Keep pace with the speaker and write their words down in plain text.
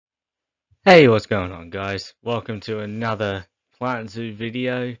Hey, what's going on, guys? Welcome to another Planet Zoo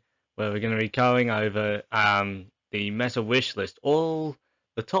video where we're going to be going over the meta wish list, all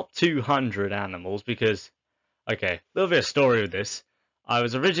the top 200 animals. Because, okay, a little bit of story with this. I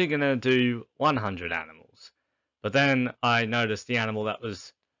was originally going to do 100 animals, but then I noticed the animal that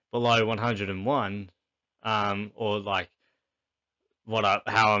was below 101, or like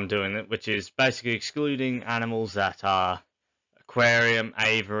how I'm doing it, which is basically excluding animals that are aquarium,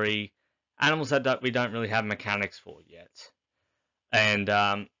 aviary, animals that we don't really have mechanics for yet. And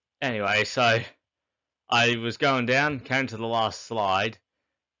anyway, so I was going down, came to the last slide,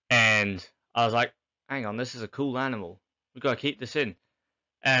 and I was like, hang on, this is a cool animal. We've got to keep this in.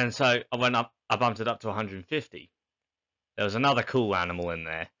 And so I went up, I bumped it up to 150. There was another cool animal in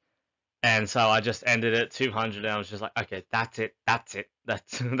there. And so I just ended at 200 and I was just like, okay, that's it. That's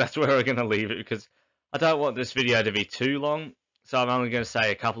where we're going to leave it because I don't want this video to be too long. So I'm only going to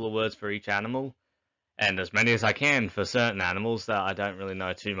say a couple of words for each animal and as many as I can for certain animals that I don't really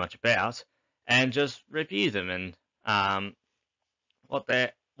know too much about and just review them and what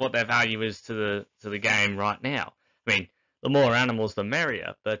their value is to the game right now. I mean, the more animals the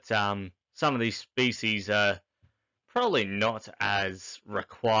merrier, but some of these species are probably not as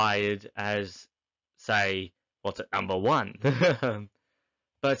required as, say, what's at number one.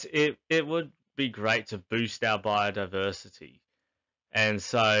 But it would be great to boost our biodiversity. And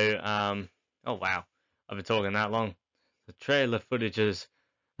so, oh wow, I've been talking that long. The trailer footage is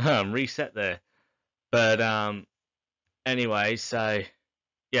reset there. But anyway, so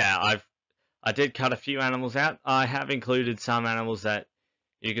yeah, I did cut a few animals out. I have included some animals that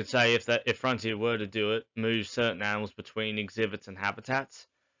you could say if Frontier were to do it, move certain animals between exhibits and habitats.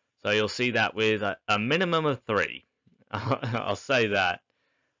 So you'll see that with a minimum of 3. I'll say that.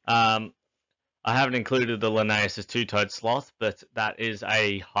 Um, I haven't included the Linnaeus' two-toed sloth, but that is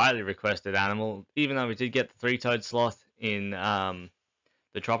a highly requested animal. Even though we did get the three-toed sloth in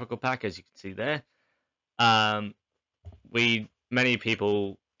the tropical pack, as you can see there, um, many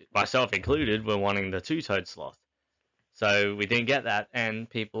people, myself included, were wanting the two-toed sloth. So we didn't get that, and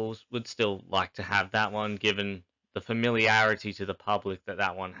people would still like to have that one, given the familiarity to the public that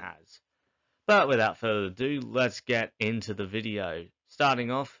that one has. But without further ado, let's get into the video. Starting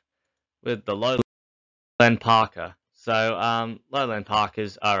off with the lowland parker. So lowland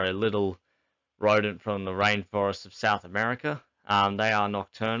parkers are a little rodent from the rainforests of South America. They are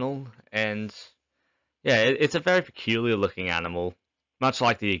nocturnal, and yeah, it's a very peculiar looking animal, much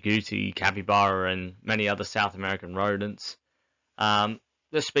like the agouti, capybara, and many other South American rodents. The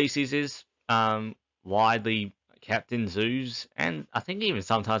species is widely kept in zoos, and I think even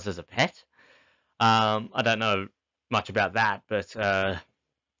sometimes as a pet. I don't know much about that, but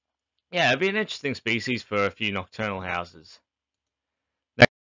yeah, it'd be an interesting species for a few nocturnal houses.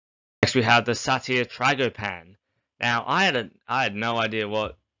 Next, we have the Satyr tragopan. Now, I had no idea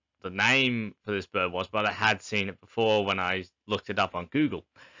what the name for this bird was, but I had seen it before when I looked it up on Google,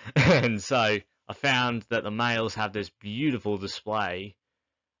 and so I found that the males have this beautiful display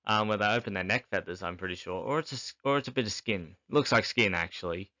where they open their neck feathers. I'm pretty sure, or it's a bit of skin. It looks like skin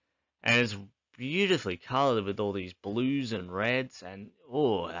actually, and it's beautifully colored with all these blues and reds, and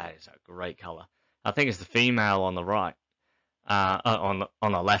oh, that is a great color. I think it's the female on the right, on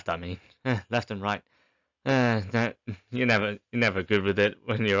the left. I mean, left and right. No, you're never good with it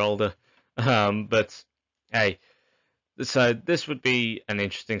when you're older. But hey, so this would be an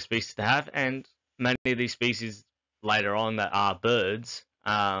interesting species to have, and many of these species later on that are birds,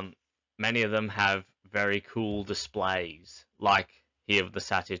 many of them have very cool displays, like here with the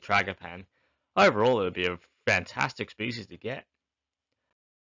Satyr tragopan. Overall, it would be a fantastic species to get.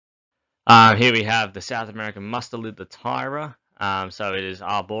 Here we have the South American mustelid, the tyra. So it is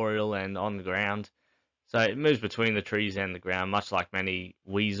arboreal and on the ground. So it moves between the trees and the ground, much like many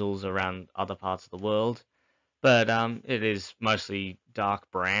weasels around other parts of the world. But it is mostly dark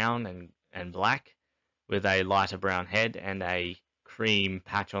brown and black, with a lighter brown head and a cream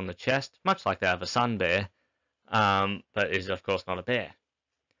patch on the chest, much like that of a sun bear, but is of course not a bear.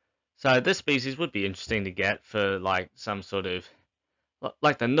 So this species would be interesting to get for like some sort of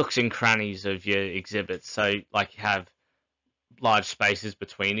like the nooks and crannies of your exhibits. So like you have large spaces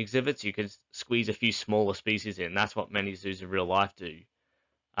between exhibits, you could squeeze a few smaller species in. That's what many zoos in real life do.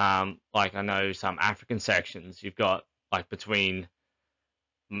 Like I know some African sections, you've got like between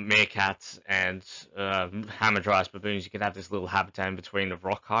meerkats and hamadryas baboons, you could have this little habitat in between the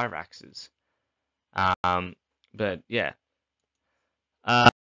rock hyraxes. But yeah.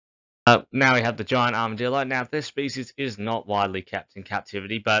 Now we have the giant armadillo. Now this species is not widely kept in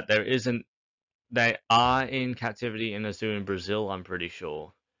captivity, but they are in captivity in a zoo in Brazil, I'm pretty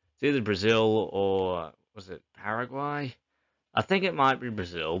sure. It's either Brazil or was it Paraguay? I think it might be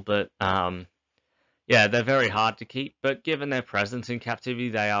Brazil, but yeah, they're very hard to keep, but given their presence in captivity,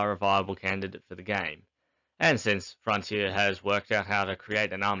 they are a viable candidate for the game. And since Frontier has worked out how to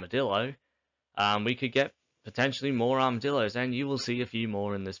create an armadillo, we could get potentially more armadillos, and you will see a few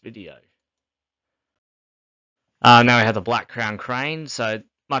more in this video. Now we have the black crown crane, so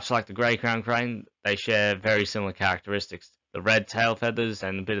much like the grey crown crane, they share very similar characteristics. The red tail feathers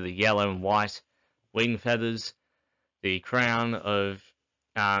and a bit of the yellow and white wing feathers, the crown of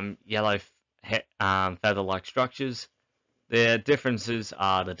yellow feather-like structures. The differences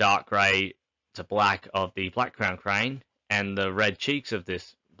are the dark grey to black of the black crown crane and the red cheeks of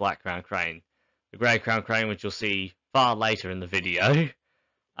this black crown crane. The grey crown crane, which you'll see far later in the video,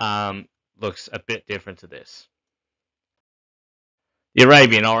 looks a bit different to this. The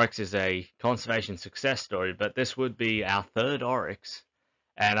Arabian Oryx is a conservation success story, but this would be our third Oryx,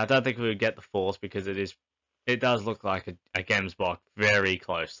 and I don't think we would get the fourth because it does look like a gemsbok very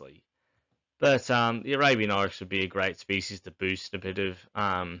closely. But the Arabian Oryx would be a great species to boost a bit of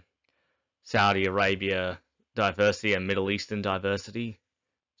Saudi Arabia diversity and Middle Eastern diversity,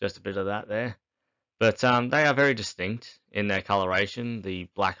 just a bit of that there. But they are very distinct in their coloration, the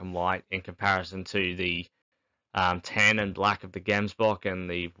black and white in comparison to the tan and black of the gemsbok and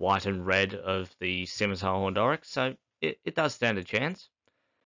the white and red of the scimitar horned oryx, so it does stand a chance.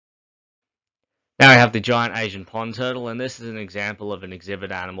 Now we have the giant Asian pond turtle, and this is an example of an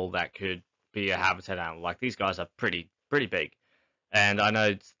exhibit animal that could be a habitat animal. Like, these guys are pretty big, and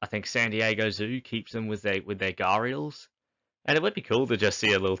I think San Diego Zoo keeps them with their gharials, and it would be cool to just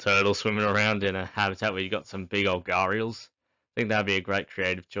see a little turtle swimming around in a habitat where you got some big old gharials. I think that'd be a great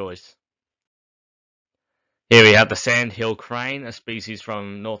creative choice. Here we have the sandhill crane, a species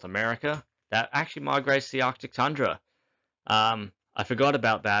from North America that actually migrates to the Arctic tundra. I forgot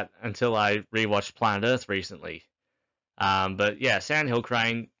about that until I rewatched Planet Earth recently. But yeah, sandhill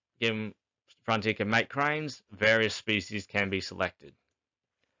crane, given Frontier can make cranes, various species can be selected.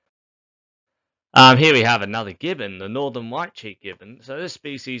 Here we have another gibbon, the northern white-cheeked gibbon. So this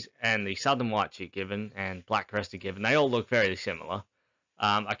species and the southern white-cheeked gibbon and black-crested gibbon, they all look very similar.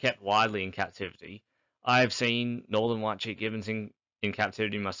 Are kept widely in captivity. I've seen northern white-cheeked gibbons in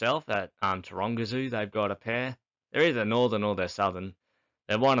captivity myself at Taronga Zoo. They've got a pair. They're either northern or they're southern.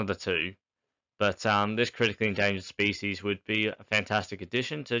 They're one of the two. But this critically endangered species would be a fantastic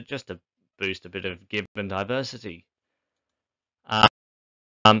addition to boost a bit of gibbon diversity.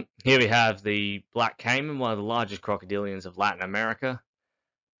 Here we have the black caiman, one of the largest crocodilians of Latin America.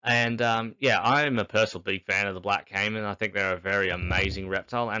 And yeah, I'm a personal big fan of the black caiman. I think they're a very amazing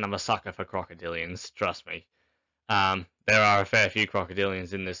reptile, and I'm a sucker for crocodilians, trust me. There are a fair few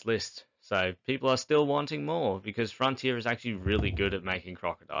crocodilians in this list, so people are still wanting more because Frontier is actually really good at making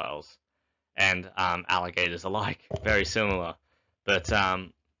crocodiles and alligators alike, very similar. But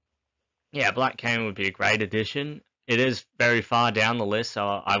yeah, black caiman would be a great addition. It is very far down the list, so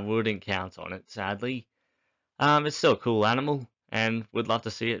I wouldn't count on it, sadly. It's still a cool animal, and would love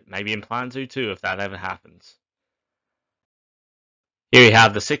to see it maybe in Planet Zoo too if that ever happens. Here we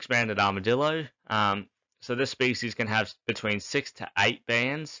have the six-banded armadillo. So this species can have between 6 to 8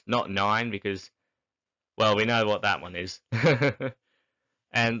 bands, not 9 because, well, we know what that one is.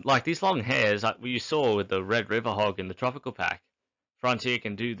 And like these long hairs, like you saw with the red river hog in the tropical pack, Frontier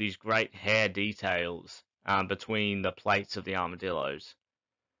can do these great hair details between the plates of the armadillos.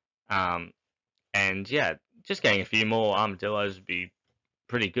 And yeah, just getting a few more armadillos would be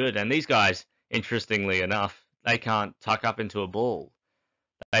pretty good. And these guys, interestingly enough, they can't tuck up into a ball.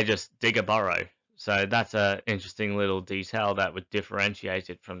 They just dig a burrow. So that's an interesting little detail that would differentiate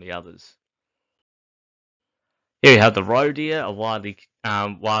it from the others. Here we have the roe deer, a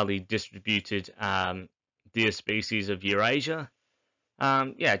widely distributed deer species of Eurasia.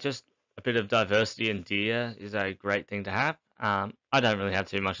 Yeah, just a bit of diversity in deer is a great thing to have. I don't really have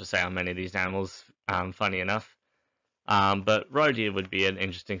too much to say on many of these animals, funny enough. But roe deer would be an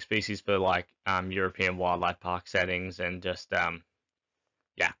interesting species for like European wildlife park settings and just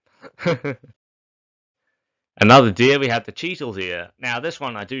yeah. Another deer, we have the cheetal deer. Now this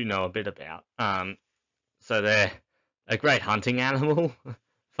one I do know a bit about. So they're a great hunting animal,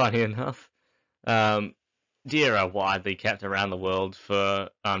 funny enough. Deer are widely kept around the world for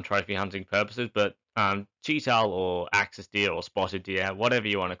trophy hunting purposes, but cheetal or axis deer or spotted deer, whatever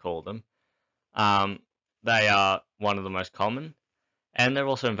you want to call them, they are one of the most common, and they're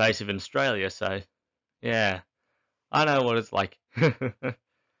also invasive in Australia, so yeah, I know what it's like.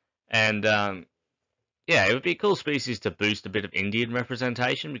 And yeah, it would be a cool species to boost a bit of Indian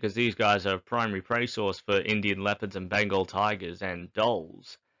representation because these guys are a primary prey source for Indian leopards and Bengal tigers and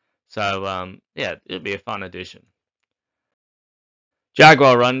dholes. So yeah, it'll be a fun addition.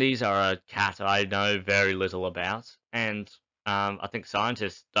 Jaguarundis are a cat I know very little about, and I think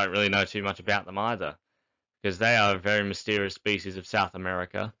scientists don't really know too much about them either, because they are a very mysterious species of South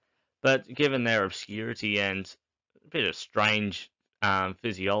America. But given their obscurity and a bit of strange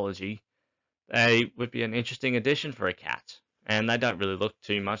physiology, they would be an interesting addition for a cat. And they don't really look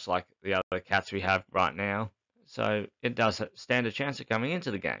too much like the other cats we have right now, so it does stand a chance of coming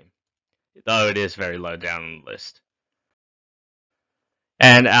into the game, though it is very low down on the list.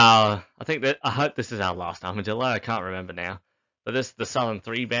 And I hope this is our last armadillo. I can't remember now, but this is the southern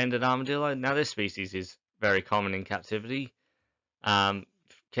three-banded armadillo. Now this species is very common in captivity,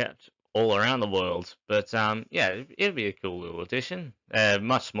 kept all around the world. But yeah, it'd be a cool little addition.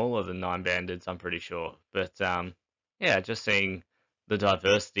 Much smaller than nine-bandeds, I'm pretty sure. But yeah, just seeing the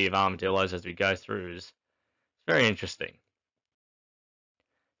diversity of armadillos as we go through is very interesting.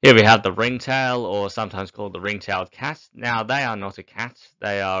 Here we have the ringtail, or sometimes called the ring-tailed cat. Now, they are not a cat.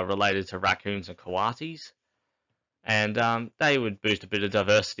 They are related to raccoons and coatis. And they would boost a bit of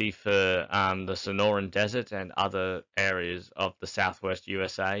diversity for the Sonoran Desert and other areas of the southwest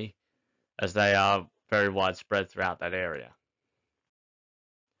USA, as they are very widespread throughout that area.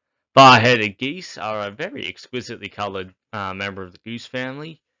 Bar-headed geese are a very exquisitely coloured member of the goose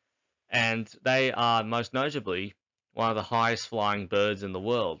family, and they are most notably one of the highest flying birds in the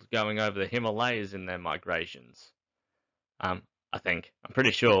world, going over the Himalayas in their migrations. I think. I'm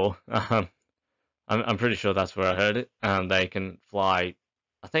pretty sure. I'm pretty sure that's where I heard it. They can fly.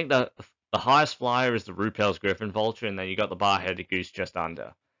 I think the highest flyer is the Ruppel's griffon vulture, and then you got the bar-headed goose just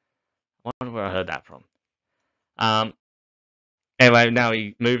under. I wonder where I heard that from. Anyway, now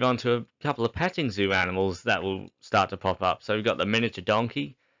we move on to a couple of petting zoo animals that will start to pop up. So we've got the miniature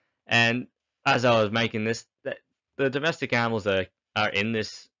donkey, and as I was making this, the domestic animals that are in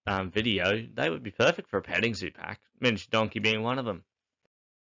this video, they would be perfect for a petting zoo pack, miniature donkey being one of them.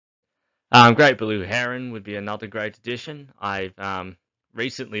 Great blue heron would be another great addition. I've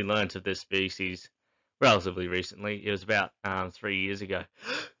recently learnt of this species, relatively recently. It was about 3 years ago.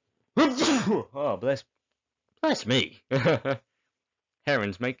 Oh, bless me.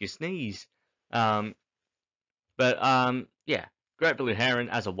 Herons make you sneeze. Yeah, great blue heron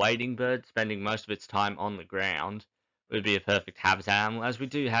as a wading bird, spending most of its time on the ground, would be a perfect habitat animal, as we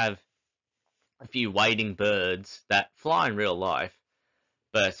do have a few wading birds that fly in real life,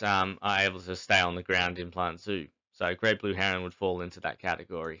 but are able to stay on the ground in Plant Zoo. So great blue heron would fall into that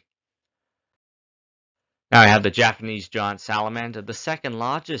category. Now we have the Japanese giant salamander, the second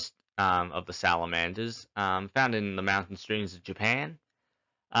largest of the salamanders, found in the mountain streams of Japan.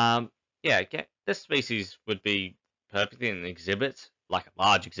 Yeah, this species would be perfectly in an exhibit, like a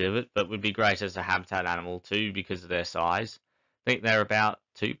large exhibit, but would be great as a habitat animal too because of their size. I think they're about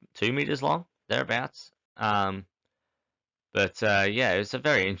two meters long, thereabouts. Yeah, it's a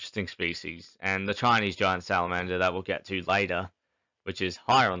very interesting species, and the Chinese giant salamander that we'll get to later, which is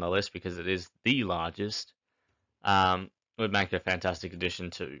higher on the list because it is the largest, would make a fantastic addition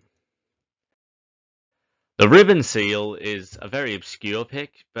too. The ribbon seal is a very obscure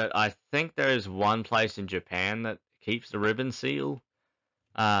pick, but I think there is one place in Japan that keeps the ribbon seal.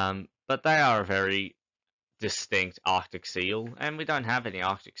 But they are a very distinct Arctic seal, and we don't have any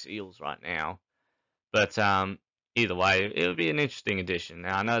Arctic seals right now. But either way, it would be an interesting addition.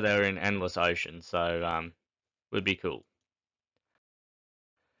 Now, I know they're in endless ocean, so would be cool.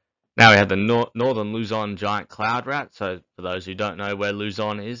 Now we have the northern Luzon giant cloud rat. So for those who don't know where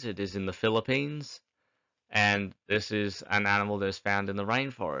Luzon is, it is in the Philippines. And this is an animal that is found in the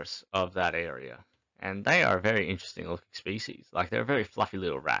rainforests of that area. And they are a very interesting looking species. Like, they're a very fluffy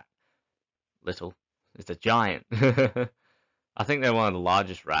little rat. Little. It's a giant. I think they're one of the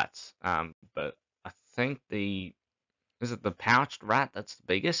largest rats. But I think is it the pouched rat that's the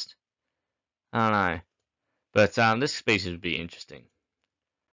biggest? I don't know. But this species would be interesting.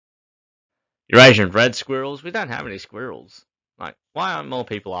 Eurasian red squirrels. We don't have any squirrels. Like, why aren't more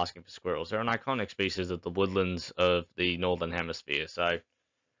people asking for squirrels? They're an iconic species of the woodlands of the Northern Hemisphere. So,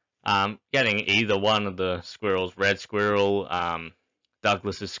 getting either one of the squirrels, red squirrel,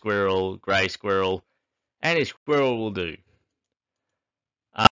 Douglas's squirrel, grey squirrel, any squirrel will do.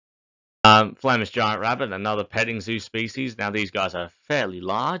 Flemish giant rabbit, another petting zoo species. Now, these guys are fairly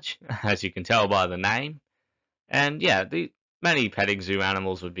large, as you can tell by the name. And yeah, many petting zoo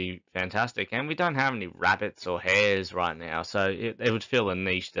animals would be fantastic, and we don't have any rabbits or hares right now, so it would fill a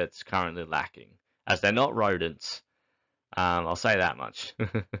niche that's currently lacking, as they're not rodents. I'll say that much.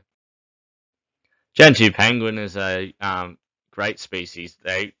 Gentoo penguin is a great species.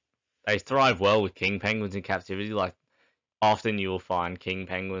 They thrive well with king penguins in captivity. Like, often you will find king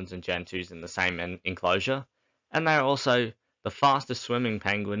penguins and gentoos in the same enclosure, and they're also the fastest swimming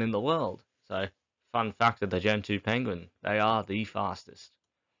penguin in the world. So, fun fact of the gentoo penguin, they are the fastest.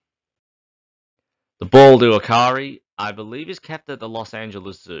 The bald uakari, I believe, is kept at the Los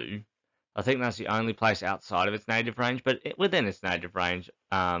Angeles Zoo. I think that's the only place outside of its native range, but within its native range,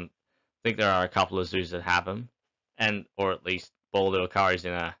 I think there are a couple of zoos that have them, or at least bald uakaris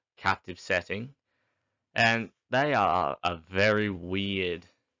in a captive setting. And they are a very weird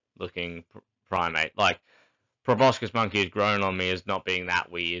looking primate. Like, proboscis monkey has grown on me as not being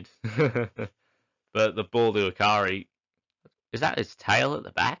that weird. But the bald uakari, is that its tail at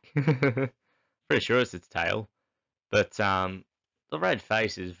the back? Pretty sure it's its tail. But the red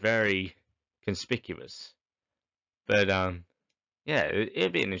face is very conspicuous. But yeah,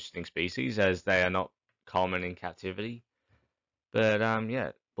 it'd be an interesting species as they are not common in captivity. But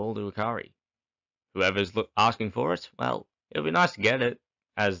yeah, bald uakari. Whoever's asking for it, well, it'll be nice to get it,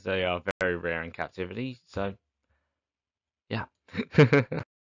 as they are very rare in captivity. So, yeah.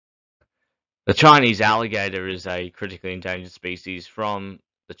 The Chinese alligator is a critically endangered species from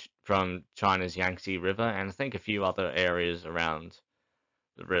China's Yangtze River, and I think a few other areas around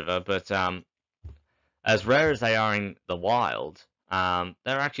the river. But as rare as they are in the wild, they're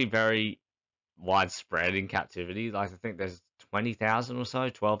actually very widespread in captivity. Like, I think there's 20,000 or so,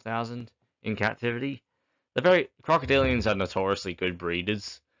 12,000 in captivity. Crocodilians are notoriously good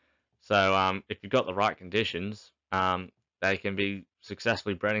breeders, so if you've got the right conditions, they can be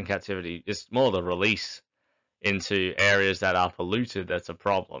successfully bred in captivity. It's more the release into areas that are polluted that's a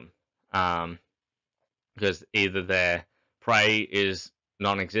problem, because either their prey is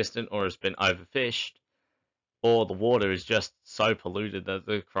non-existent or has been overfished, or the water is just so polluted that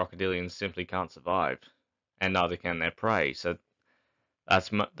the crocodilians simply can't survive, and neither can their prey. So that's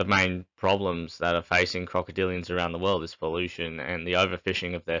the main problems that are facing crocodilians around the world is pollution and the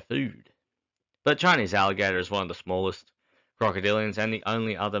overfishing of their food. But Chinese alligator is one of the smallest crocodilians and the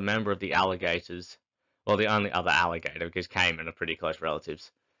only other member of the alligators, well, the only other alligator, because caiman are pretty close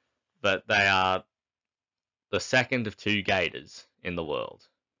relatives, but they are the second of two gators in the world.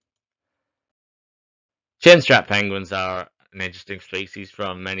 Chinstrap penguins are an interesting species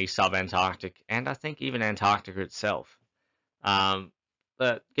from many sub-Antarctic and I think even Antarctica itself.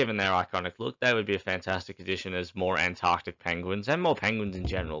 But given their iconic look, they would be a fantastic addition as more Antarctic penguins and more penguins in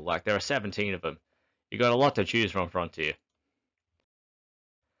general. Like, there are 17 of them. You got a lot to choose from, Frontier.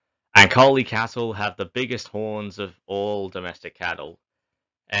 Ankole cattle have the biggest horns of all domestic cattle,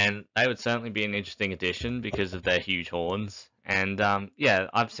 and they would certainly be an interesting addition because of their huge horns. And yeah,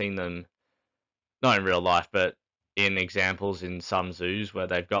 I've seen them, not in real life, but in examples in some zoos where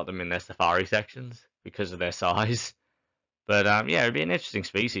they've got them in their safari sections because of their size. But yeah, it'd be an interesting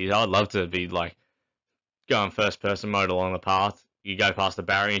species. I'd love to be like going first person mode along the path. You go past the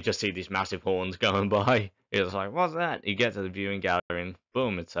barrier, and you just see these massive horns going by. It's like, what's that? You get to the viewing gallery, and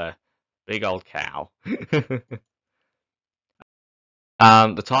boom, it's a big old cow. The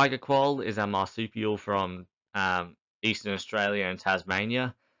tiger quoll is a marsupial from eastern Australia and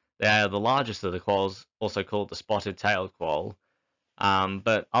Tasmania. They are the largest of the quolls, also called the spotted-tailed quoll.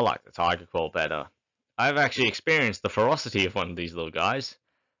 But I like the tiger quoll better. I've actually experienced the ferocity of one of these little guys.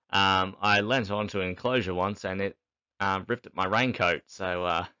 I leant onto an enclosure once and it ripped at my raincoat.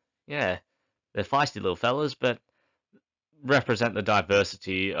 So, yeah, they're feisty little fellas, but represent the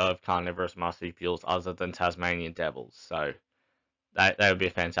diversity of carnivorous marsupials other than Tasmanian devils. So, that would be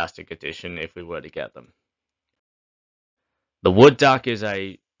a fantastic addition if we were to get them. The wood duck is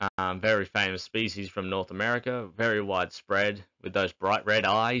a very famous species from North America, very widespread with those bright red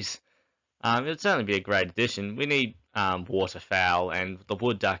eyes. It would certainly be a great addition. We need waterfowl, and the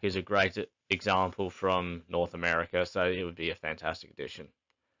wood duck is a great example from North America, so it would be a fantastic addition.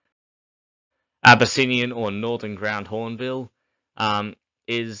 Abyssinian or northern ground hornbill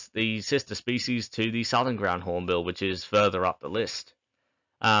is the sister species to the southern ground hornbill, which is further up the list.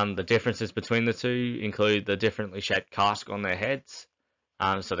 The differences between the two include the differently shaped casque on their heads.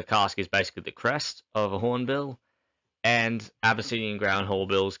 So the casque is basically the crest of a hornbill, and Abyssinian ground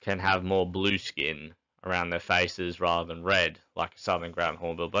hornbills can have more blue skin around their faces rather than red, like a southern ground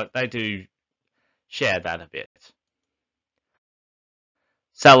hornbill, but they do share that a bit.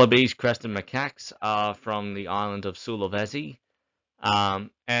 Celebes crested macaques are from the island of Sulawesi,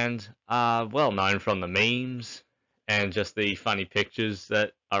 and are well known from the memes and just the funny pictures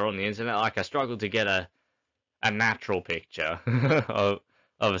that are on the internet. Like, I struggled to get a natural picture of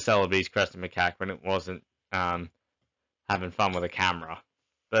a Celebes crested macaque when it wasn't having fun with a camera.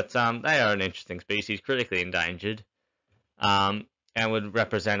 But they are an interesting species, critically endangered. and would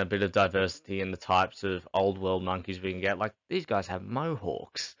represent a bit of diversity in the types of old world monkeys we can get. Like, these guys have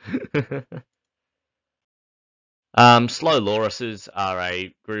mohawks. Slow lorises are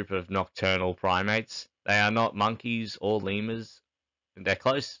a group of nocturnal primates. They are not monkeys or lemurs. They're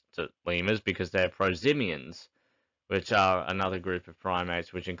close to lemurs because they're prosimians, which are another group of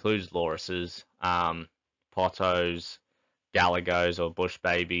primates, which includes lorises, potos, galagos or bush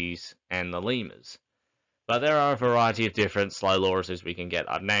babies, and the lemurs. But there are a variety of different slow lorises we can get.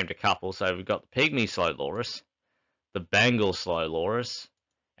 I've named a couple. So we've got the pygmy slow loris, the Bengal slow loris,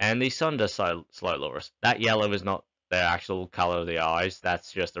 and the Sunda slow loris. That yellow is not their actual color of the eyes.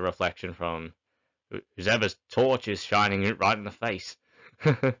 That's just a reflection from whoever's torch is shining it right in the face.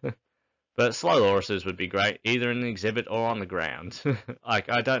 But slow lorises would be great, either in an exhibit or on the ground. Like,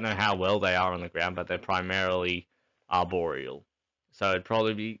 I don't know how well they are on the ground, but they're primarily arboreal. So it'd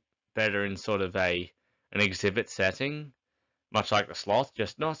probably be better in sort of an exhibit setting, much like the sloth,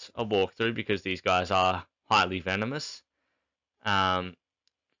 just not a walkthrough because these guys are highly venomous, and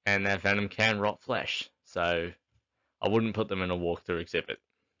their venom can rot flesh. So I wouldn't put them in a walkthrough exhibit.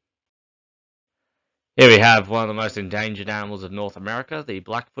 Here we have one of the most endangered animals of North America, the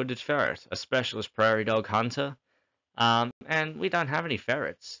black-footed ferret, a specialist prairie dog hunter. And we don't have any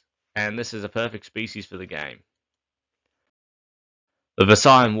ferrets, and this is a perfect species for the game. The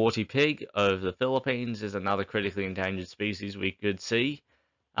Visayan warty pig of the Philippines is another critically endangered species we could see.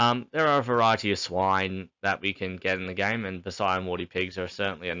 There are a variety of swine that we can get in the game, and Visayan warty pigs are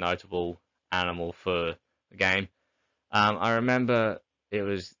certainly a notable animal for the game. I remember it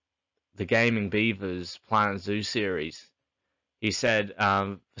was the Gaming Beavers Planet Zoo series. He said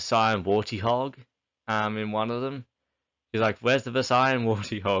Visayan warty hog in one of them. He's like, where's the Visayan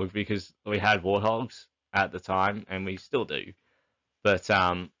warthog? Because we had warthogs at the time, and we still do. But,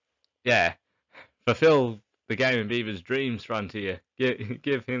 yeah, fulfill the Game and Beaver's dreams, Frontier.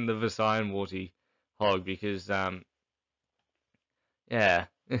 Give him the Visayan warthog, because, yeah.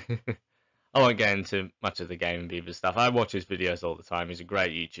 I won't get into much of the Game and Beaver stuff. I watch his videos all the time. He's a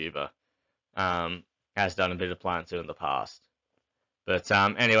great YouTuber. Has done a bit of Planet Zoo in the past. But,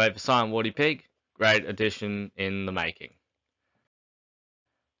 anyway, Visayan warty pig, great addition in the making.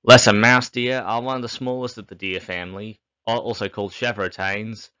 Lesser mouse deer are one of the smallest of the deer family, also called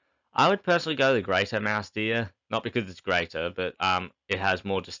chevrotains. I would personally go the greater mouse deer, not because it's greater, but it has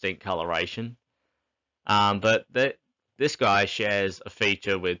more distinct coloration. But this guy shares a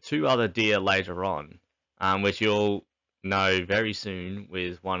feature with two other deer later on, which you'll know very soon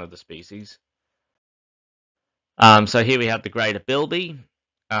with one of the species. So here we have the greater bilby,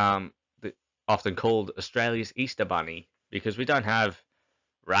 often called Australia's Easter Bunny, because we don't have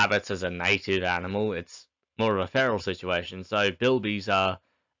rabbits as a native animal. It's more of a feral situation. So bilbies are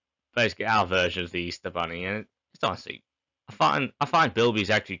basically our version of the Easter Bunny, and it's honestly, I find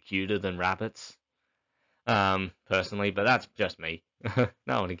bilbies actually cuter than rabbits, personally, but that's just me.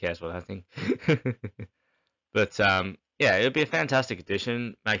 No one cares what I think. But yeah, it would be a fantastic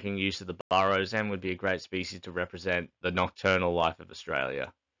addition, making use of the burrows, and would be a great species to represent the nocturnal life of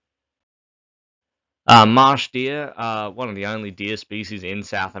Australia. Marsh deer are one of the only deer species in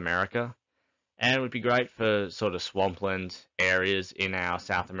South America, and it would be great for sort of swampland areas in our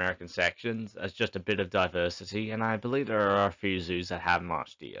South American sections as just a bit of diversity, and I believe there are a few zoos that have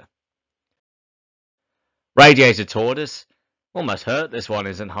marsh deer. Radiated tortoise, almost hurt this one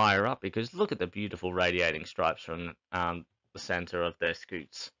isn't higher up, because look at the beautiful radiating stripes from the center of their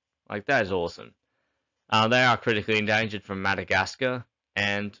scutes. Like, that is awesome. They are critically endangered from Madagascar,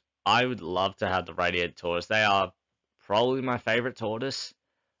 and I would love to have the radiated tortoise. They are probably my favorite tortoise,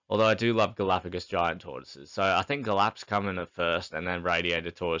 although I do love Galapagos giant tortoises. So I think Galaps come in at first, and then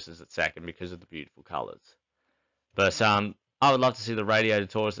radiated tortoises at second because of the beautiful colors. But I would love to see the radiated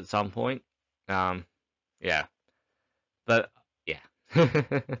tortoise at some point. Yeah, but yeah,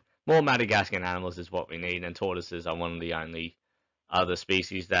 more Madagascan animals is what we need, and tortoises are one of the only other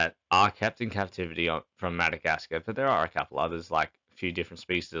species that are kept in captivity from Madagascar. But there are a couple others, like a few different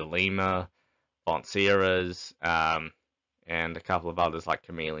species of lemur, bonceras, and a couple of others like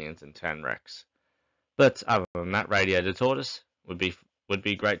chameleons and tenrecs. But other than that, radiated tortoise would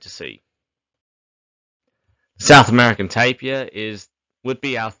be great to see. South American tapir would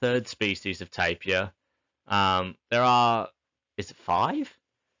be our third species of tapir. There are, is it 5?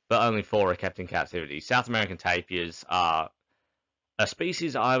 But only 4 are kept in captivity. South American tapirs are a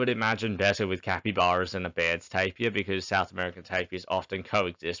species I would imagine better with capybaras than a Baird's tapir, because South American tapirs often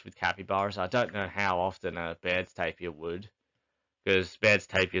coexist with capybaras. I don't know how often a Baird's tapir would, because Baird's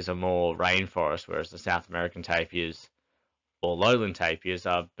tapirs are more rainforest, whereas the South American tapirs or lowland tapirs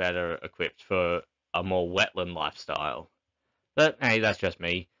are better equipped for a more wetland lifestyle. But hey, that's just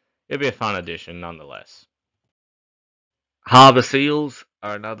me. It'd be a fun addition nonetheless. Harbour seals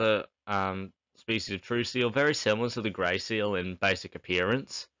are another species of true seal, very similar to the grey seal in basic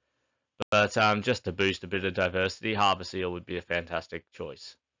appearance. But just to boost a bit of diversity, harbour seal would be a fantastic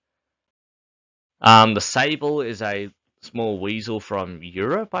choice. The sable is a small weasel from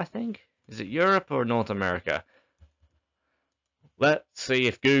Europe, I think. Is it Europe or North America? Let's see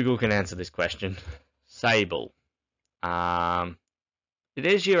if Google can answer this question. Sable. It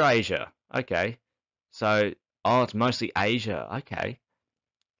is Eurasia. Okay. So, oh, it's mostly Asia. Okay.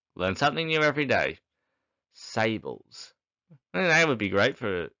 Learn something new every day. Sables. That would be great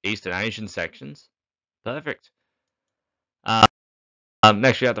for Eastern Asian sections. Perfect.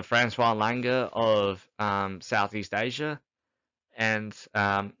 Next, we have the Francois Langer of Southeast Asia. And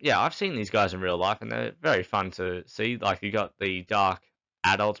yeah, I've seen these guys in real life, and they're very fun to see. Like, you got the dark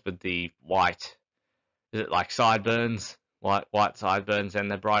adults with the white, is it like sideburns? White sideburns, and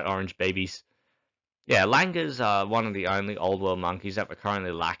the bright orange babies. Yeah, langurs are one of the only old world monkeys that we're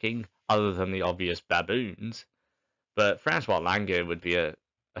currently lacking, other than the obvious baboons. But Francois Langer would be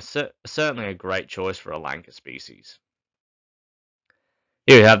certainly a great choice for a langur species.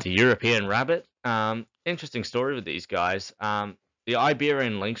 Here we have the European rabbit. Interesting story with these guys. The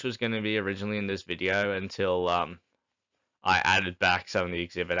Iberian lynx was going to be originally in this video until I added back some of the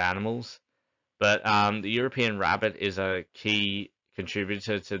exhibit animals. But the European rabbit is a key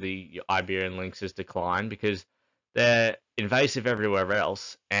contributor to the Iberian lynx's decline because they're invasive everywhere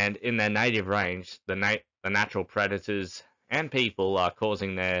else, and in their native range, the natural predators and people are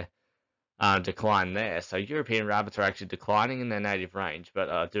causing their decline there. So European rabbits are actually declining in their native range, but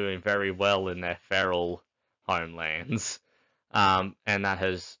are doing very well in their feral homelands, and that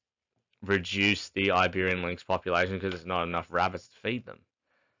has reduced the Iberian lynx population because there's not enough rabbits to feed them.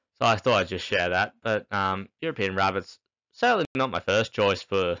 So I thought I'd just share that. But European rabbits, certainly not my first choice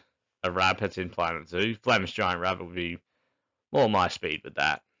for a rabbit in Planet Zoo. Flemish giant rabbit would be more my speed with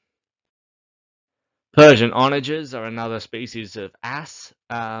that. Persian onagers are another species of ass.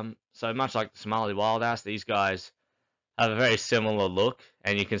 So much like the Somali wild ass, these guys have a very similar look,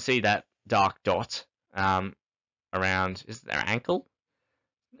 and you can see that dark dot around, is it their ankle?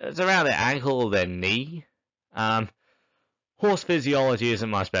 It's around their ankle or their knee. Horse physiology isn't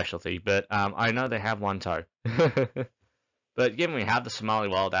my specialty, but I know they have one toe. But given we have the Somali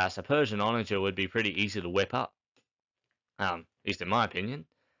wild ass, a Persian onager would be pretty easy to whip up, at least in my opinion.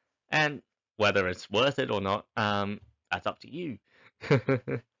 And whether it's worth it or not, that's up to you.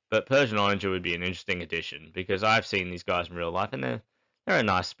 But Persian onager would be an interesting addition because I've seen these guys in real life, and they're a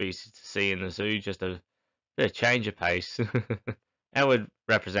nice species to see in the zoo. Just a bit of change of pace, and would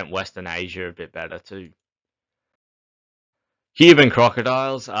represent Western Asia a bit better too. Cuban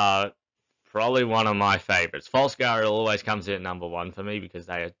crocodiles are probably one of my favorites. False gharial always comes in at number one for me because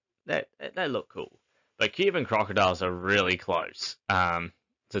they look cool. But Cuban crocodiles are really close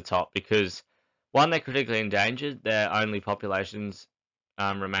to top because one, they're critically endangered. Their only populations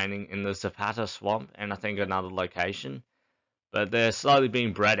remaining in the Zapata swamp and I think another location. But they're slowly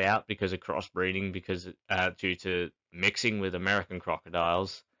being bred out because of crossbreeding, because due to mixing with American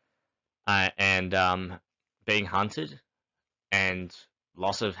crocodiles and being hunted and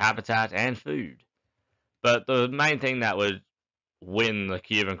loss of habitat and food. But the main thing that would win the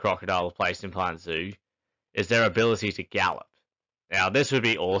Cuban crocodile a place in Planet Zoo is their ability to gallop. Now, this would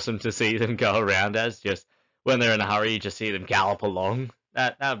be awesome to see them go around as, just when they're in a hurry, you just see them gallop along.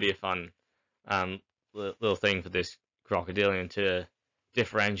 That would be a fun little thing for this crocodilian to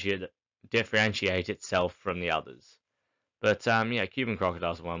differentiate itself from the others. But yeah, Cuban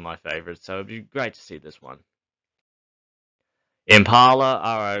crocodiles are one of my favorites, so it'd be great to see this one. Impala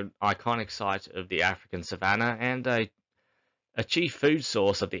are an iconic sight of the African savanna and a chief food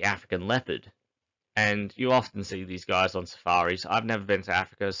source of the African leopard. And you often see these guys on safaris. I've never been to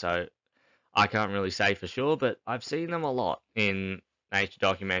Africa, so I can't really say for sure, but I've seen them a lot in nature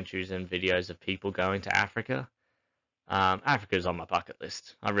documentaries and videos of people going to Africa. Africa's on my bucket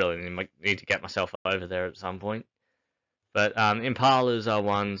list. I really need to get myself over there at some point. But impalas are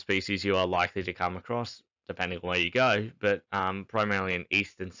one species you are likely to come across, depending on where you go, but primarily in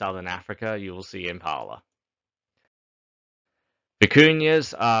East and Southern Africa, you will see impala.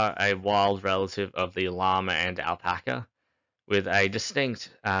 Vicuñas are a wild relative of the llama and alpaca, with a distinct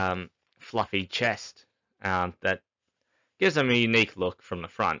fluffy chest that gives them a unique look from the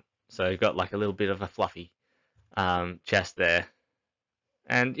front. So you've got like a little bit of a fluffy chest there.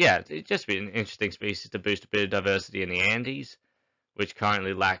 And yeah, it'd just be an interesting species to boost a bit of diversity in the Andes, which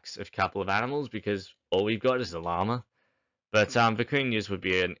currently lacks a couple of animals because all we've got is the llama. But vicuñas would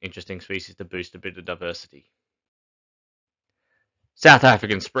be an interesting species to boost a bit of diversity. South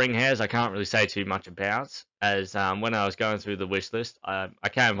African spring hares, I can't really say too much about, as when I was going through the wish list, I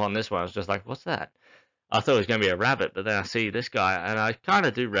came upon this one. I was just like, what's that? I thought it was going to be a rabbit, but then I see this guy, and I kind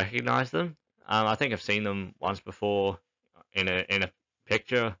of do recognize them. I think I've seen them once before in a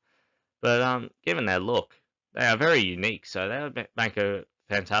picture, but given their look, they are very unique, so they would make a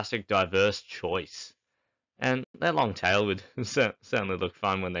fantastic, diverse choice. And their long tail would certainly look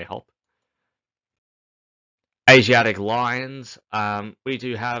fun when they hop. Asiatic lions. We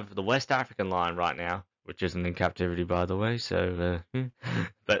do have the West African lion right now, which isn't in captivity, by the way. So,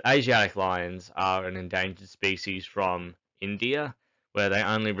 but Asiatic lions are an endangered species from India, where they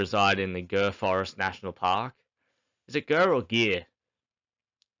only reside in the Gir Forest National Park. Is it Gir or Gir?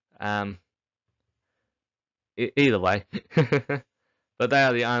 Um, either way. But they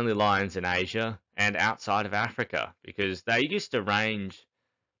are the only lions in Asia and outside of Africa, because they used to range.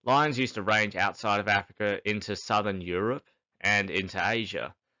 Lions used to range outside of Africa into southern Europe and into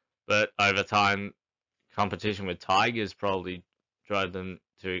Asia, but over time, competition with tigers probably drove them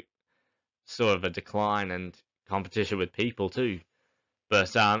to sort of a decline, and competition with people too.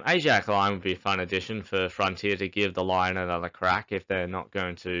 But Asiatic lion would be a fun addition for Frontier to give the lion another crack if they're not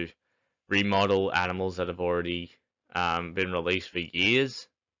going to remodel animals that have already been released for years.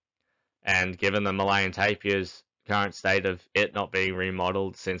 And given the Malayan tapir's current state of it not being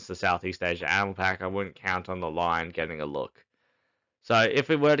remodeled since the Southeast Asia Animal Pack, I wouldn't count on the lion getting a look. So if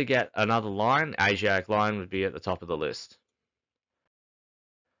we were to get another lion, Asiatic lion would be at the top of the list.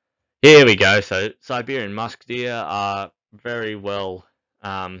 Here we go. So Siberian musk deer are very well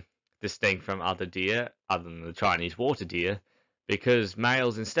distinct from other deer, other than the Chinese water deer, because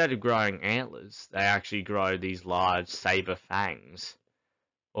males, instead of growing antlers, they actually grow these large saber fangs.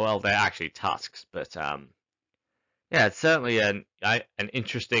 Well, they're actually tusks, but yeah, it's certainly an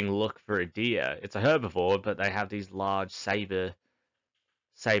interesting look for a deer. It's a herbivore, but they have these large saber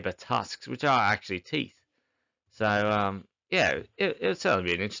tusks, which are actually teeth. So yeah, it would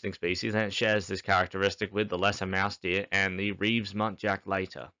certainly be an interesting species, and it shares this characteristic with the lesser mouse deer and the Reeves muntjac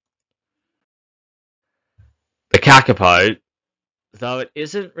later. The kakapo, though it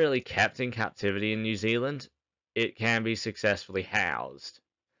isn't really kept in captivity in New Zealand, it can be successfully housed.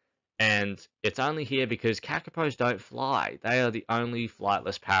 And it's only here because kakapos don't fly. They are the only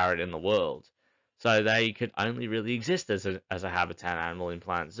flightless parrot in the world. So they could only really exist as a habitat animal in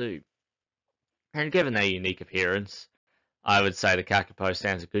Plant Zoo. And given their unique appearance, I would say the kakapo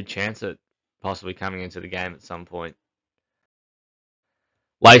stands a good chance at possibly coming into the game at some point.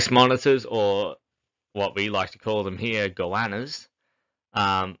 Lace monitors, or what we like to call them here, goannas.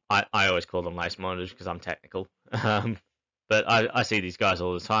 I always call them lace monitors because I'm technical. But I see these guys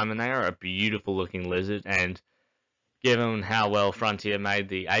all the time, and they are a beautiful looking lizard. And given how well Frontier made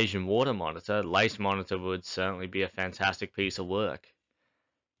the Asian water monitor, lace monitor would certainly be a fantastic piece of work.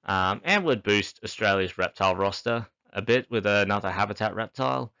 And would boost Australia's reptile roster a bit with another habitat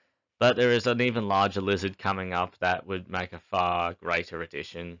reptile. But there is an even larger lizard coming up that would make a far greater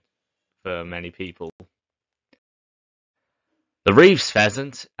addition for many people. The Reeves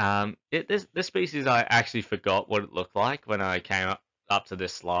pheasant, this species I actually forgot what it looked like when I came up to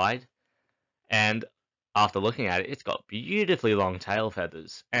this slide, and after looking at it, it's got beautifully long tail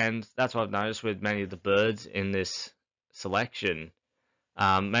feathers, and that's what I've noticed with many of the birds in this selection.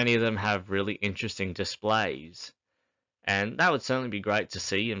 Many of them have really interesting displays, and that would certainly be great to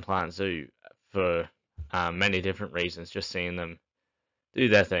see in Plant Zoo for many different reasons, just seeing them do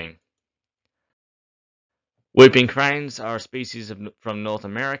their thing. Whooping cranes are a species from North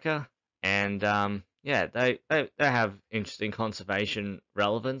America, and yeah, they have interesting conservation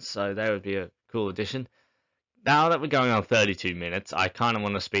relevance, so they would be a cool addition. Now that we're going on 32 minutes, I kind of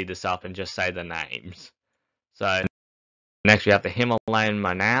want to speed this up and just say the names. So next we have the Himalayan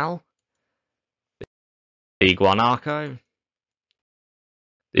manal, the guanaco,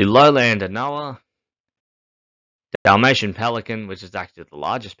 the lowland anoa, Dalmatian pelican, which is actually the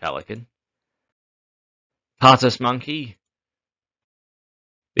largest pelican, Partus monkey,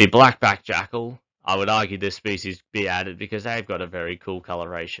 the black-backed jackal. I would argue this species be added because they've got a very cool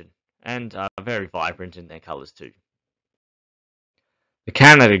coloration and are very vibrant in their colors too. The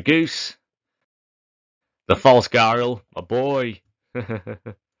Canada goose, the false gharial, my boy,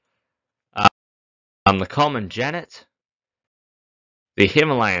 the common genet, the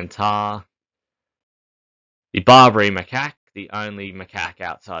Himalayan tahr, the Barbary macaque, the only macaque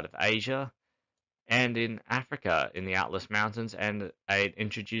outside of Asia, and in Africa in the Atlas Mountains, and an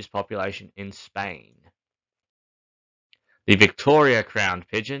introduced population in Spain. The Victoria crowned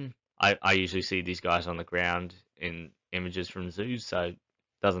pigeon. I usually see these guys on the ground in images from zoos, so it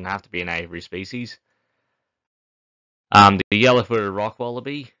doesn't have to be an aviary species. The yellow-footed rock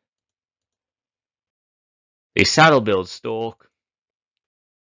wallaby, the saddle-billed stork,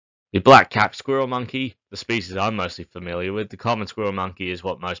 the black-capped squirrel monkey, the species I'm mostly familiar with. The common squirrel monkey is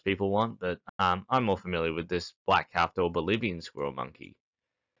what most people want, but I'm more familiar with this black-capped or Bolivian squirrel monkey.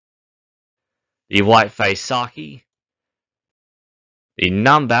 The white-faced saki, the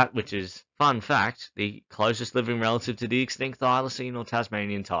numbat, which is, fun fact, the closest living relative to the extinct thylacine or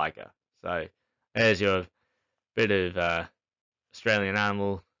Tasmanian tiger. So there's your bit of Australian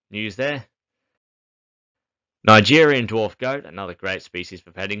animal news there. Nigerian dwarf goat, another great species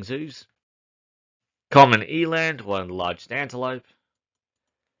for petting zoos. Common eland, one of the largest antelope.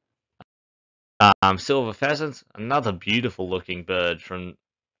 Silver pheasant, another beautiful looking bird from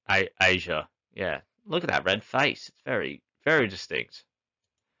Asia. Yeah, look at that red face. It's very, very distinct.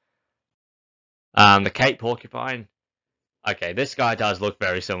 The Cape porcupine. Okay, this guy does look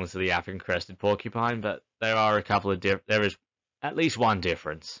very similar to the African crested porcupine, but there are a couple of there is at least one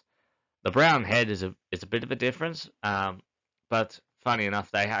difference. The brown head is a bit of a difference, but funny enough,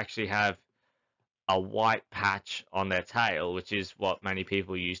 they actually have a white patch on their tail, which is what many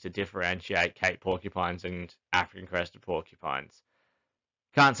people use to differentiate Cape porcupines and African crested porcupines.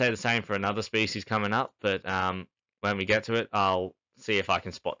 Can't say the same for another species coming up, but when we get to it, I'll see if I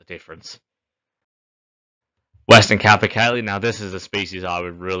can spot the difference. Western capercaillie. Now, this is a species I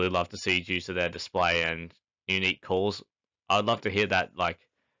would really love to see due to their display and unique calls. I'd love to hear that like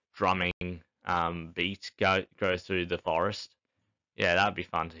drumming beat go through the forest. Yeah, that'd be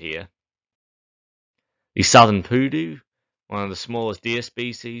fun to hear. The southern poodoo, one of the smallest deer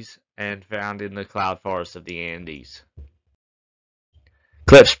species and found in the cloud forests of the Andes.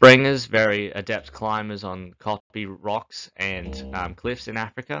 Cliff springers, very adept climbers on koppie rocks and cliffs in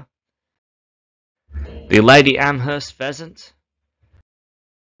Africa. The Lady Amherst pheasant,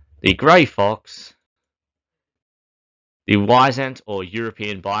 the grey fox, the wisent or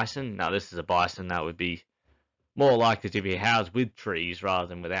European bison. Now this is a bison that would be more likely to be housed with trees rather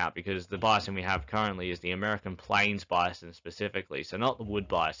than without, because the bison we have currently is the American plains bison specifically, so not the wood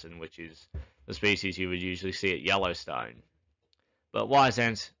bison, which is the species you would usually see at Yellowstone. But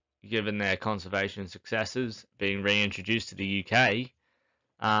wisent, given their conservation successes being reintroduced to the UK,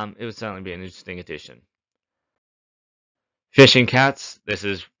 it would certainly be an interesting addition. Fishing cats. This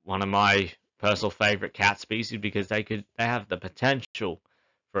is one of my personal favorite cat species because they have the potential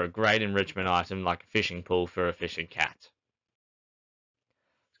for a great enrichment item like a fishing pool for a fishing cat.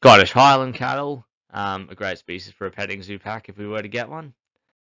 Scottish Highland cattle, a great species for a petting zoo pack if we were to get one.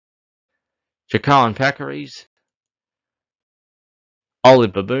 Chicoan peccaries,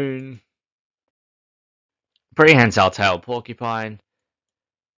 olive baboon, prehensile-tailed porcupine,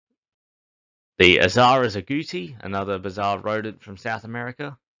 the Azara's agouti, another bizarre rodent from South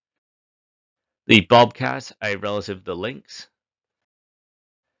America. The bobcat, a relative of the lynx.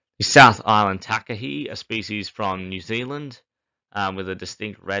 The South Island takahe, a species from New Zealand with a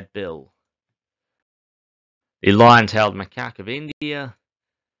distinct red bill. The lion-tailed macaque of India.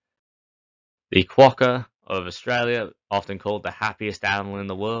 The quokka of Australia, often called the happiest animal in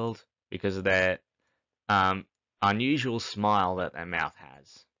the world because of their unusual smile that their mouth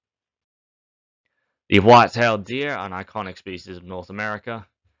has. The white-tailed deer, an iconic species of North America.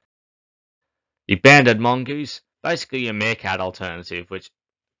 The banded mongoose, basically a meerkat alternative, which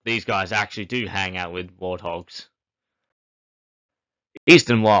these guys actually do hang out with warthogs.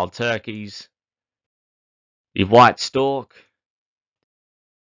 Eastern wild turkeys. The white stork.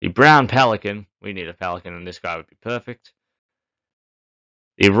 The brown pelican, we need a pelican and this guy would be perfect.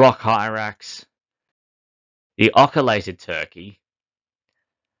 The rock hyrax. The ocellated turkey.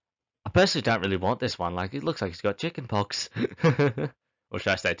 I personally don't really want this one, like it looks like he's got chicken pox. Or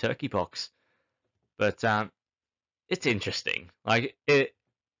should I say turkey pox? But it's interesting. Like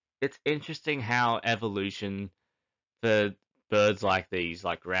it's interesting how evolution for birds like these,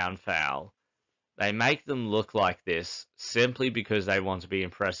 like ground fowl, they make them look like this simply because they want to be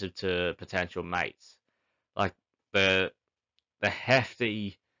impressive to potential mates. Like the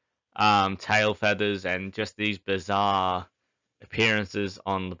hefty tail feathers and just these bizarre appearances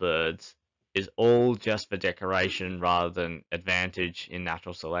on the birds is all just for decoration rather than advantage in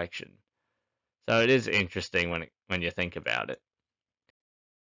natural selection. So it is interesting when you think about it.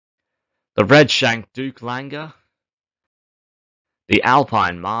 The red-shanked Duke langur, the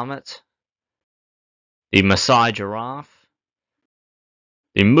alpine marmot, the Maasai giraffe,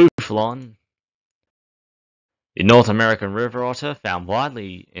 the mouflon, the North American river otter, found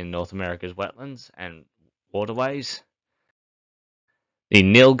widely in North America's wetlands and waterways, the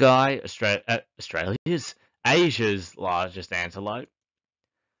nilgai, Asia's largest antelope,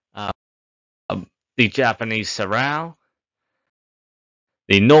 the Japanese sorrel,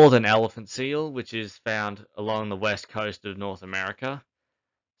 The northern elephant seal, which is found along the west coast of North America.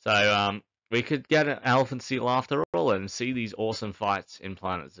 So we could get an elephant seal after all and see these awesome fights in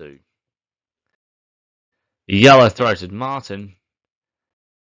Planet Zoo. The yellow-throated marten.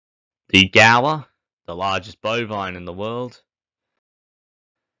 The gaur, the largest bovine in the world.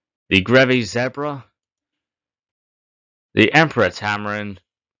 The Grevy's zebra. The emperor tamarin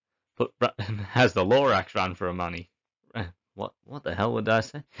has the Lorax run for money. What the hell would I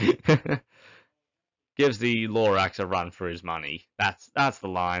say? Gives the Lorax a run for his money. That's the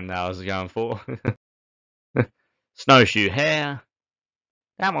line that I was going for. Snowshoe hare.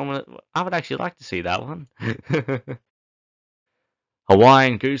 That one, I would actually like to see that one.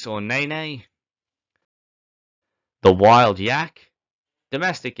 Hawaiian goose or nene. The wild yak.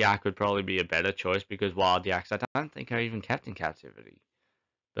 Domestic yak would probably be a better choice because wild yaks I don't think are even kept in captivity.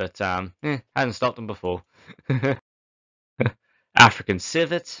 But hadn't stopped them before. African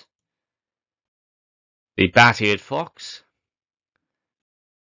civet. The bat-eared fox.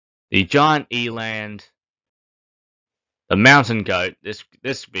 The giant eland. The mountain goat. This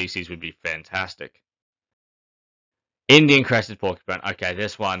species would be fantastic. Indian crested porcupine. Okay,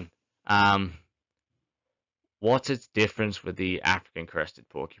 this one. What's its difference with the African crested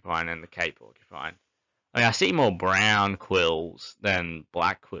porcupine and the Cape porcupine? I mean, I see more brown quills than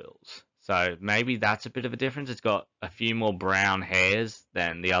black quills. So maybe that's a bit of a difference. It's got a few more brown hairs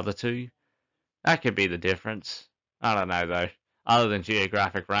than the other two. That could be the difference. I don't know, though. Other than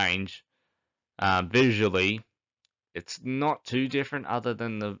geographic range, visually, it's not too different other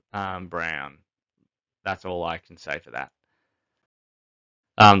than the brown. That's all I can say for that.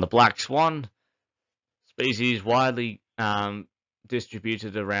 The black swan, species widely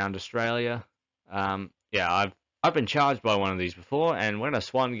distributed around Australia. Yeah, I've been charged by one of these before, and when a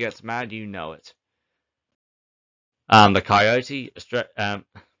swan gets mad, you know it. The coyote,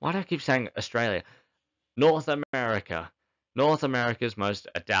 why do I keep saying Australia? North America. North America's most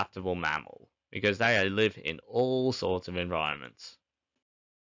adaptable mammal, because they live in all sorts of environments.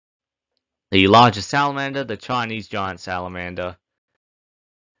 The largest salamander, the Chinese giant salamander.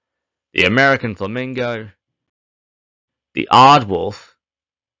 The American flamingo. The aardwolf.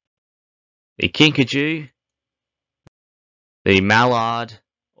 The kinkajou. The mallard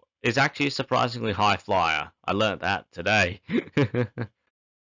is actually a surprisingly high flyer. I learnt that today.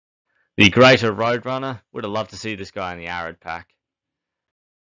 The greater roadrunner. Would have loved to see this guy in the Arid pack.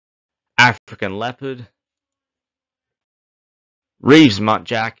 African leopard. Reeves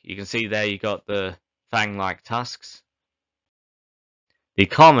muntjac. You can see there you got the fang-like tusks. The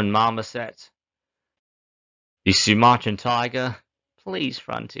common marmoset. The Sumatran tiger. Please,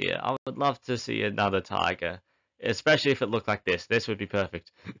 Frontier. I would love to see another tiger. Especially if it looked like this. This would be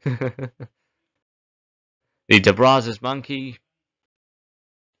perfect. The de Brazza's monkey.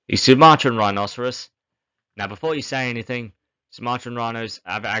 The Sumatran rhinoceros. Now, before you say anything, Sumatran rhinos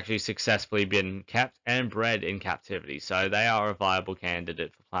have actually successfully been kept and bred in captivity, so they are a viable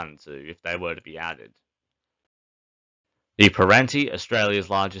candidate for Planet Zoo if they were to be added. The Parenti, Australia's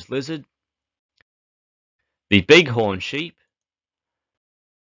largest lizard. The bighorn sheep.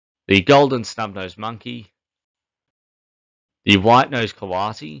 The golden snub-nosed monkey. The white-nosed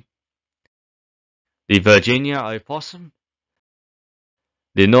coati. The Virginia opossum.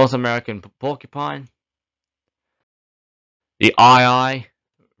 The North American porcupine. The eye,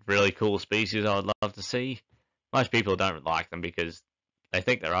 really cool species I would love to see. Most people don't like them because they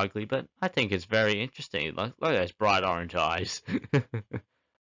think they're ugly, but I think it's very interesting. Look at those bright orange eyes.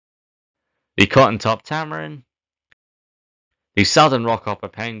 The cotton-top tamarin. The southern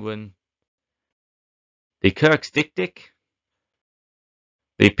rockhopper penguin. The Kirk's dik-dik.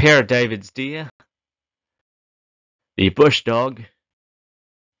 The Parrot David's deer. The bush dog.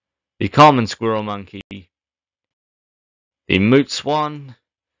 The common squirrel monkey. The moot swan.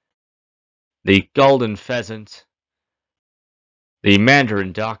 The golden pheasant. The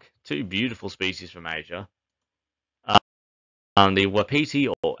mandarin duck, two beautiful species from Asia. The wapiti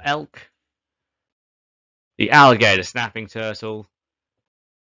or elk. The alligator snapping turtle.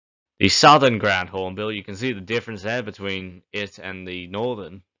 The southern ground hornbill, you can see the difference there between it and the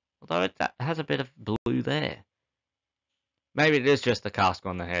northern. Although it has a bit of blue there. Maybe it is just the casque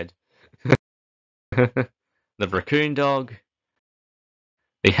on the head. The raccoon dog.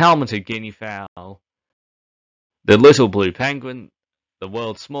 The helmeted guinea fowl. The little blue penguin, the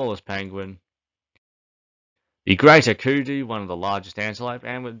world's smallest penguin. The greater kudu, one of the largest antelope,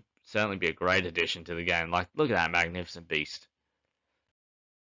 and would certainly be a great addition to the game. Like, look at that magnificent beast.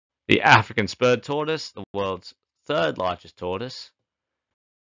 The African spurred tortoise, the world's third largest tortoise.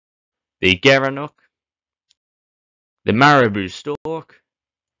 The gerenuk. The marabou stork.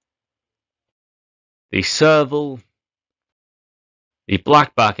 the serval, the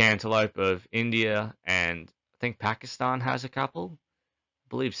black-buck antelope of India, and I think Pakistan has a couple. I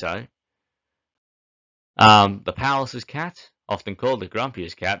believe so. The Pallas's cat, often called the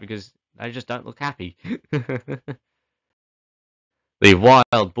grumpiest cat because they just don't look happy. The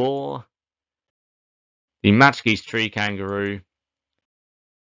wild boar, the Matschke's tree kangaroo,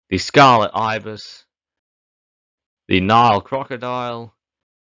 the scarlet ibis, the Nile crocodile,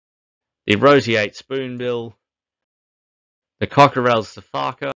 the roseate spoonbill, the cockerel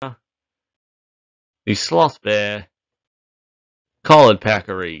safaka, the sloth bear, collared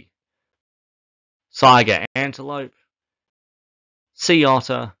peccary, saiga antelope, sea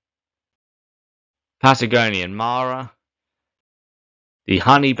otter, Patagonian mara, the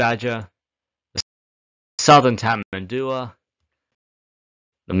honey badger, the southern tamandua,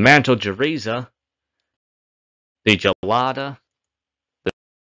 the mantle geriza, the gelada, the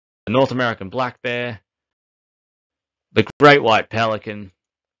North American black bear, the great white pelican,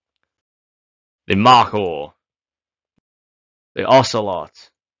 the markhor, the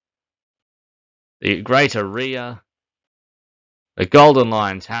ocelot, the greater rhea, the golden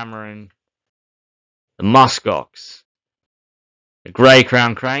lion tamarin, the muskox, the grey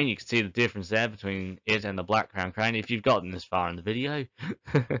crown crane. You can see the difference there between it and the black crown crane if you've gotten this far in the video.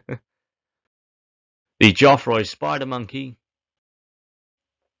 The Geoffroy spider monkey,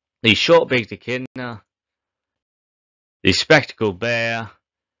 the short-beaked echidna, the spectacled bear,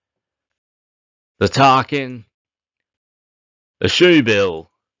 the tarkin, the shoebill,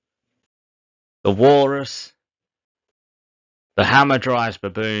 the walrus, the hamadryas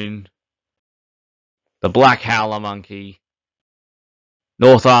baboon, the black howler monkey,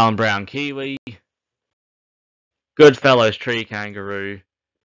 North Island brown kiwi, Goodfellow's tree kangaroo,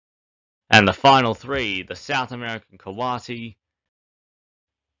 and the final three, the South American coati.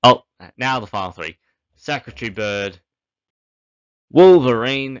 Oh, now the final three: secretary bird,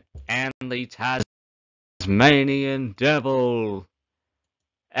 wolverine, and the Tasmanian devil.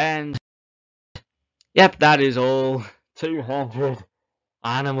 And yep, that is all 200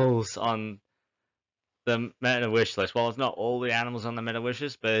 animals on the meta wish list. Well, it's not all the animals on the meta wish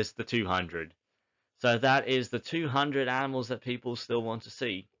list, but it's the 200. So that is the 200 animals that people still want to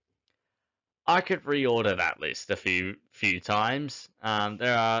see. I could reorder that list a few times.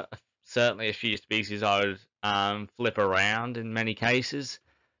 There are certainly a few species I would flip around in many cases,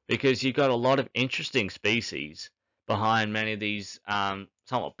 because you've got a lot of interesting species behind many of these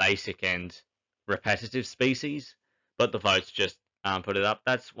somewhat basic and repetitive species, but the votes just put it up.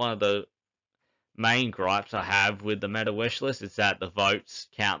 That's one of the main gripes I have with the meta wish list, is that the votes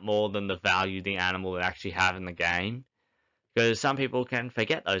count more than the value the animal would actually have in the game, because some people can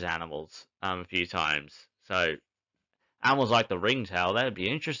forget those animals a few times. So animals like the ringtail, that would be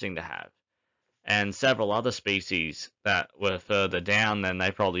interesting to have, and several other species that were further down than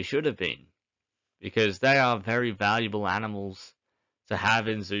they probably should have been, because they are very valuable animals to have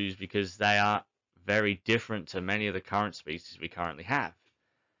in zoos, because they are very different to many of the current species we currently have.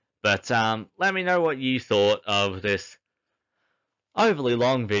 But let me know what you thought of this overly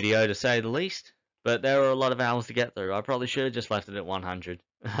long video, to say the least. But there were a lot of animals to get through. I probably should have just left it at 100.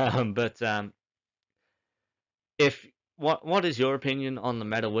 What is your opinion on the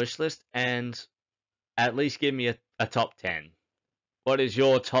meta wish list? And at least give me a top 10. What is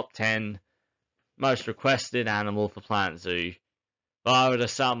your top 10 most requested animal for Planet Zoo? If I were to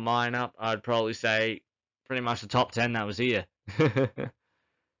sum mine up, I'd probably say pretty much the top 10 that was here.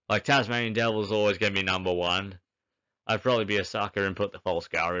 Like, Tasmanian Devil's always going to be number one. I'd probably be a sucker and put the false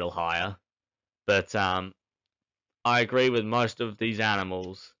gharial higher. But I agree with most of these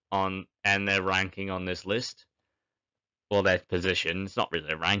animals and their ranking on this list. Well, their position. It's not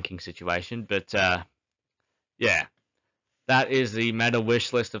really a ranking situation, but yeah. That is the meta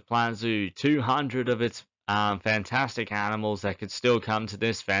wish list of Planet Zoo. 200 of its fantastic animals that could still come to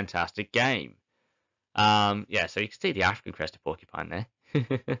this fantastic game. Yeah, so you can see the African crested porcupine there.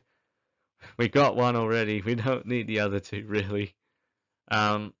 We got one already. We don't need the other two, really.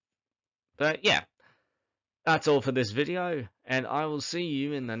 But yeah, that's all for this video, and I will see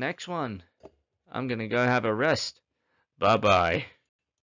you in the next one. I'm gonna go have a rest. Bye-bye.